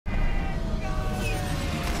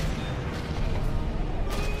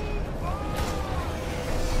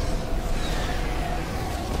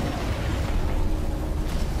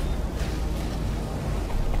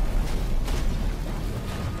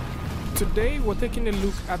Today we're taking a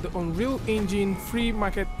look at the Unreal Engine free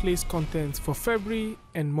marketplace content for February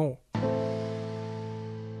and more.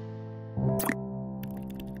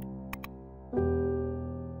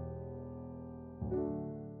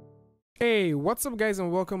 Hey, what's up guys,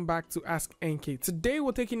 and welcome back to askNK. Today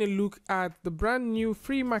we're taking a look at the brand new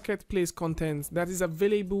free marketplace content that is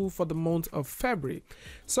available for the month of February.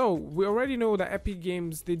 So we already know that Epic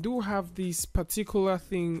Games, they do have this particular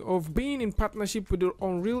thing of being in partnership with the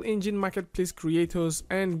Unreal Engine marketplace creators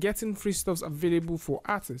and getting free stuffs available for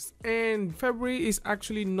artists. And February is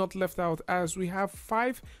actually not left out, as we have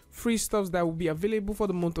 5 free stuffs that will be available for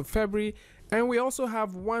the month of February, and we also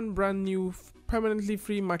have one brand new permanently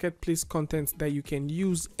free marketplace content that you can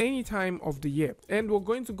use any time of the year. And we're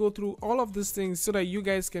going to go through all of these things so that you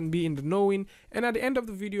guys can be in the knowing. And at the end of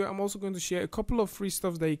the video, I'm also going to share a couple of free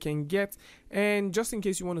stuff that you can get, and just in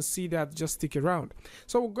case you want to see that, just stick around.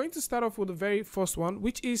 So we're going to start off with the very first one,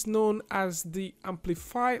 which is known as the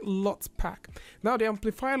Amplify LUT Pack. Now the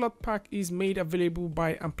Amplifier LUT Pack is made available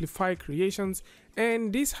by Amplify Creations,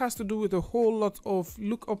 and this has to do with a whole lot of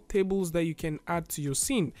lookup tables that you can add to your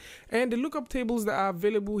scene. And the lookup tables that are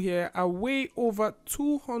available here are way over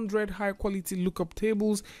 200 high quality lookup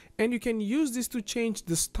tables, and you can use this to change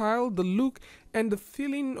the style, the look, and the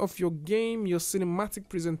feeling of your game, your cinematic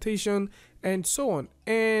presentation, and so on.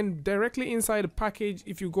 And directly inside the package,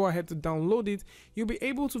 if you go ahead to download it, you'll be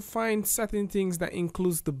able to find certain things that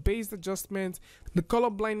includes the base adjustment, the color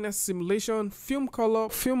blindness simulation, film color,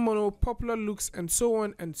 film mono, popular looks, and so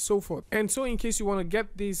on and so forth. And so in case you want to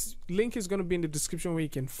get this, link is going to be in the description where you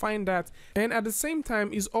can find that. And at the same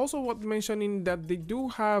time, is also worth mentioning that they do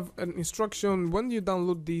have an instruction when you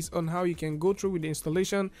download these on how you can go through with the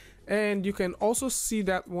installation, and you can also see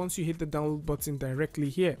that once you hit the download button directly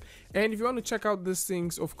here. And if you want to check out these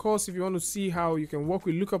things, of course, if you want to see how you can work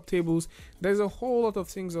with lookup tables, there's a whole lot of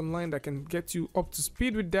things online that can get you up to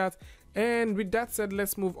speed with that. And with that said,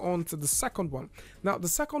 let's move on to the second one. Now the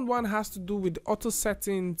second one has to do with auto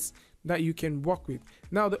settings that you can work with.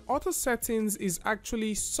 Now the auto settings is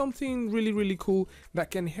actually something really cool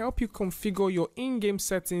that can help you configure your in-game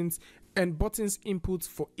settings and buttons inputs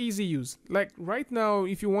for easy use. Like right now,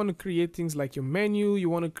 if you want to create things like your menu, you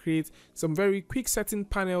want to create some very quick setting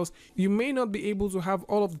panels, you may not be able to have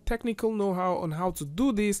all of the technical know-how on how to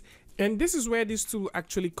do this. And this is where this tool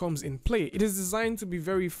actually comes in play. It is designed to be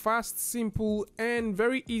very fast, simple, and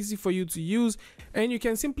very easy for you to use. And you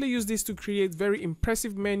can simply use this to create very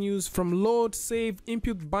impressive menus from load, save,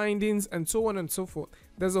 input bindings, and so on and so forth.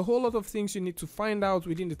 There's a whole lot of things you need to find out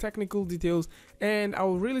within the technical details, and I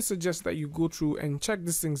would really suggest that you go through and check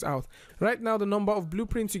these things out. Right now, the number of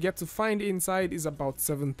blueprints you get to find inside is about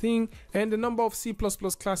 17, and the number of C++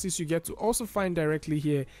 classes you get to also find directly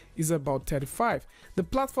here is about 35. The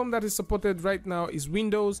platform that is supported right now is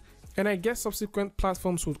Windows, and I guess subsequent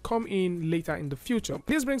platforms will come in later in the future.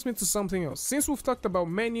 This brings me to something else. Since we've talked about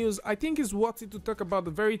menus, I think it's worth it to talk about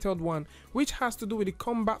the very third one, which has to do with the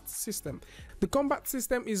combat system. The combat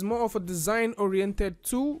system is more of a design-oriented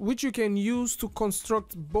tool which you can use to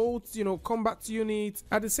construct both, combat units.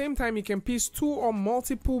 At the same time, you can piece 2 or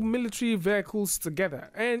multiple military vehicles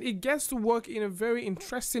together, and it gets to work in a very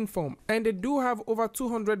interesting form. And they do have over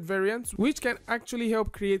 200 variants, which can actually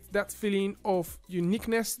help create that feeling of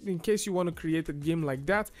uniqueness in case you want to create a game like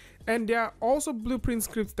that. And there are also blueprint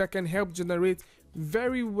scripts that can help generate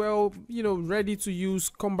very well, ready to use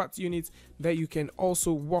combat units that you can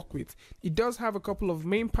also work with. It does have a couple of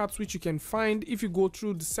main parts which you can find if you go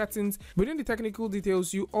through the settings. Within the technical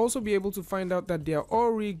details, you also be able to find out that they are all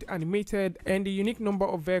rigged, animated, and the unique number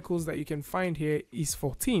of vehicles that you can find here is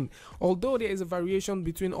 14. Although there is a variation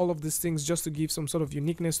between all of these things just to give some sort of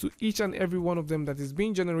uniqueness to each and every one of them that is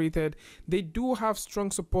being generated, they do have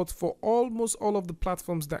strong support for almost all of the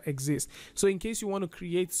platforms that exist. So in case you want to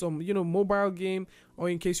create some, mobile game, or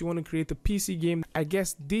in case you want to create a PC game, I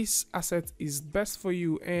guess this asset is best for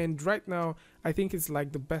you. And right now, I think it's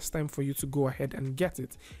like the best time for you to go ahead and get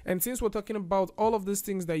it. And since we're talking about all of these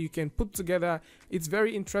things that you can put together, it's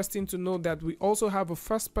very interesting to know that we also have a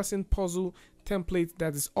first-person puzzle template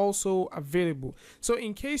that is also available. So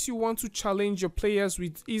in case you want to challenge your players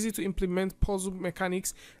with easy to implement puzzle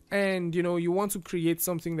mechanics, and you want to create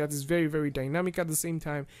something that is very dynamic at the same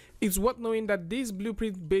time, it's worth knowing that this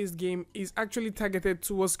blueprint based game is actually targeted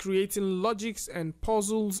towards creating logics and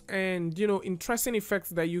puzzles and interesting effects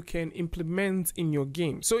that you can implement in your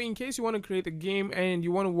game. So in case you want to create a game and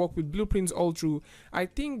you want to work with blueprints all through, I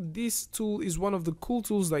think this tool is one of the cool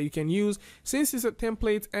tools that you can use. Since it's a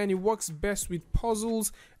template and it works best with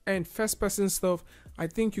puzzles and first-person stuff, I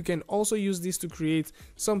think you can also use this to create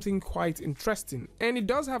something quite interesting. And it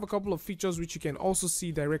does have a couple of features which you can also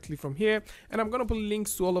see directly from here, and I'm going to put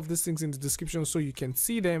links to all of these things in the description so you can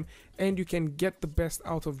see them and you can get the best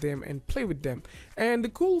out of them and play with them. And the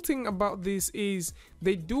cool thing about this is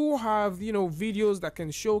they do have, you know, videos that can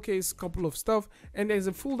showcase a couple of stuff, and there's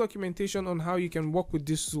a full documentation on how you can work with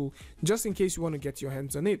this tool just in case you want to get your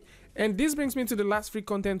hands on it. And this brings me to the last free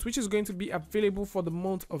content, which is going to be available for the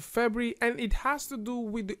month of February, and it has to do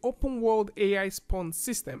with the open world AI spawn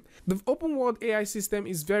system. The open world AI system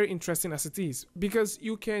is very interesting as it is, because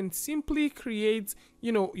you can simply create,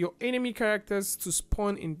 you know, your enemy characters to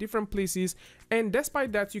spawn in different places, and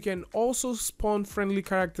despite that you can also spawn friendly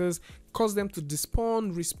characters, cause them to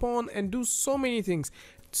despawn, respawn, and do so many things.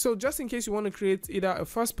 So just in case you want to create either a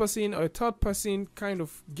first person or a third person kind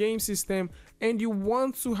of game system and you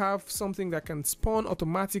want to have something that can spawn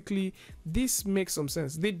automatically, this makes some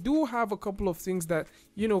sense. They do have a couple of things that,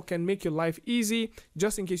 you know, can make your life easy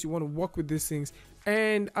just in case you want to work with these things.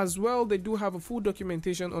 And as well, they do have a full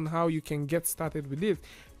documentation on how you can get started with it.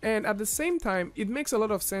 And at the same time, it makes a lot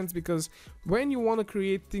of sense because when you want to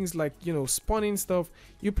create things like, you know, spawning stuff,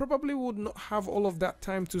 you probably would not have all of that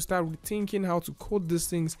time to start rethinking how to code these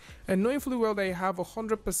things. And knowing fully well that you have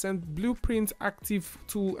 100% blueprint active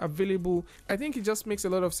tool available, I think it just makes a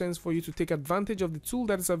lot of sense for you to take advantage of the tool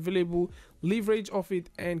that is available, leverage off it,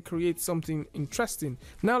 and create something interesting.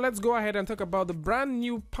 Now let's go ahead and talk about the brand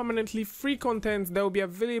new permanently free content that will be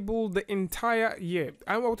available the entire year.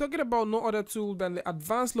 And we're talking about no other tool than the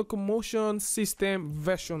Advanced Locomotion System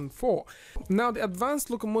version 4. Now the Advanced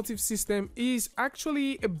Locomotive System is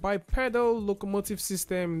actually a bipedal locomotive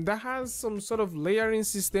system that has some sort of layering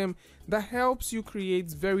system that helps you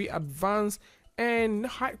create very advanced and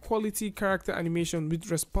high quality character animation with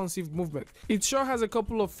responsive movement. It sure has a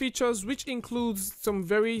couple of features, which includes some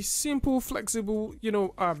very simple, flexible, you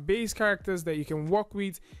know, base characters that you can work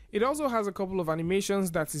with. It also has a couple of animations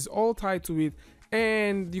that is all tied to it,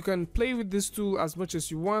 and you can play with this tool as much as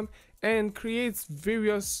you want and create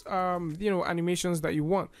various you know, animations that you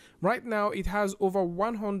want. Right now it has over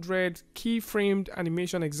 100 keyframed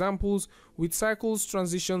animation examples with cycles,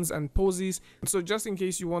 transitions, and poses. So just in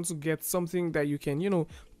case you want to get something that you can, you know,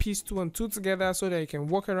 piece two and two together so that you can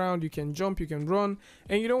walk around, you can jump, you can run,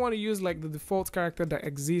 and you don't want to use like the default character that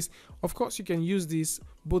exists, of course you can use this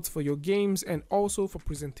both for your games and also for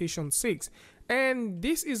presentation sakes. And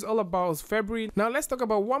this is all about February. Now let's talk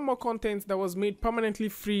about one more content that was made permanently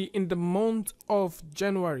free in the month of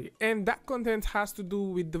January, and that content has to do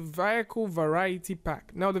with the Vehicle Variety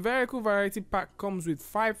Pack. Now the Vehicle Variety Pack comes with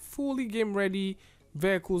 5 fully game ready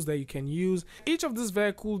vehicles that you can use. Each of these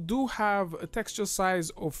vehicles do have a texture size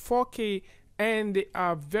of 4K, and they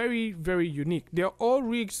are very, very unique. They are all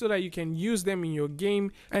rigged so that you can use them in your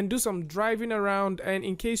game and do some driving around. And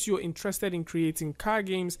in case you're interested in creating car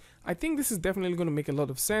games, I think this is definitely going to make a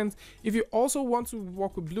lot of sense. If you also want to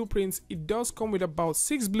work with blueprints, it does come with about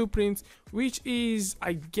 6 blueprints, which is,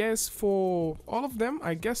 I guess, for all of them,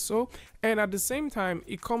 I guess so. And at the same time,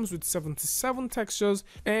 it comes with 77 textures.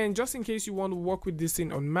 And just in case you want to work with this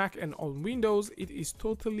thing on Mac and on Windows, it is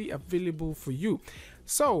totally available for you.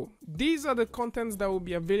 So these are the contents that will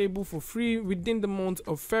be available for free within the month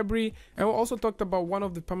of February. And we also talked about one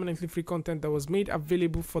of the permanently free content that was made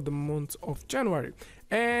available for the month of January.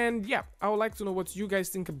 And yeah, I would like to know what you guys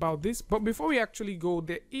think about this. But before we actually go,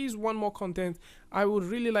 there is one more content I would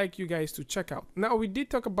really like you guys to check out. Now, we did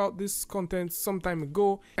talk about this content some time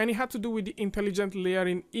ago, and it had to do with the intelligent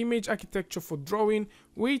layering image architecture for drawing,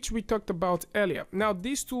 which we talked about earlier. Now,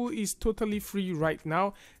 this tool is totally free right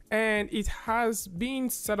now, and it has been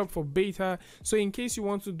set up for beta. So in case you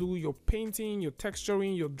want to do your painting, your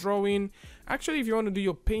texturing, your drawing, actually if you want to do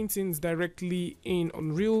your paintings directly in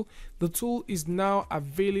Unreal, the tool is now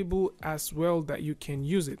available as well that you can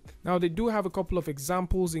use it. Now they do have a couple of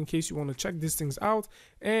examples in case you want to check these things out,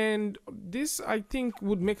 and this I think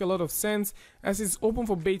would make a lot of sense as it's open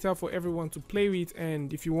for beta for everyone to play with,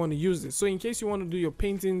 and if you want to use this. So in case you want to do your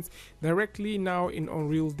paintings directly now in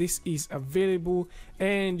Unreal, this is available,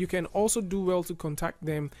 and you can also do well to contact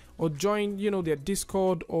them or join, you know, their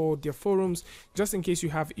Discord or their forums just in case you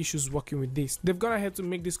have issues working with this. They've gone ahead to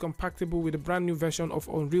make this compatible with a brand new version of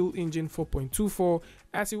Unreal Engine 4.24,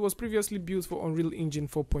 as it was previously built for Unreal Engine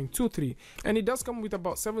 4.23, and it does come with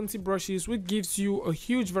about 70 brushes, which gives you a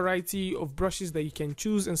huge variety of brushes that you can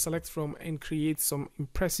choose and select from and create some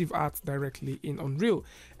impressive art directly in Unreal.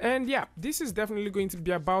 And yeah, this is definitely going to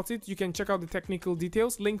be about it. You can check out the technical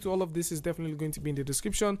details. Link to all of this is definitely going to be in the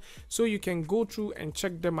description, so you can go through and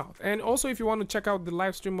check them out. And also, if you want to check out the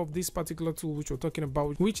live stream of this particular tool which we're talking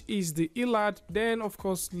about, which is the LUT, then of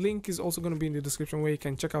course link is also going to be in the description, where you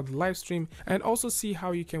can check out the live stream and also see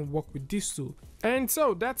how you can work with this tool. And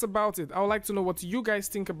so that's about it. I would like to know what you guys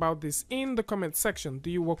think about this in the comment section. Do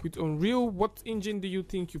you work with Unreal? What engine do you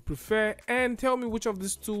think you prefer? And tell me which of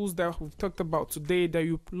these tools that we've talked about today that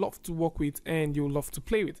you love to work with and you love to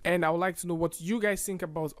play with. And I would like to know what you guys think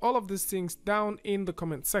about all of these things down in the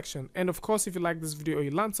comment section. And of course, if you like this video or you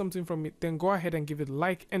learned something from it, then go ahead and give it a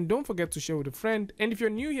like, and don't forget to share with a friend. And if you're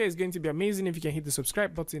new here, it's going to be amazing if you can hit the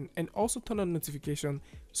subscribe button and also turn on notification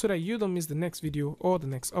so that you don't miss the next video or the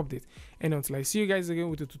next update. And until I see you guys again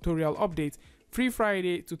with a tutorial update, Free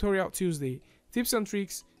Friday, Tutorial Tuesday, tips and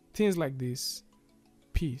tricks, things like this.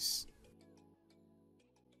 Peace.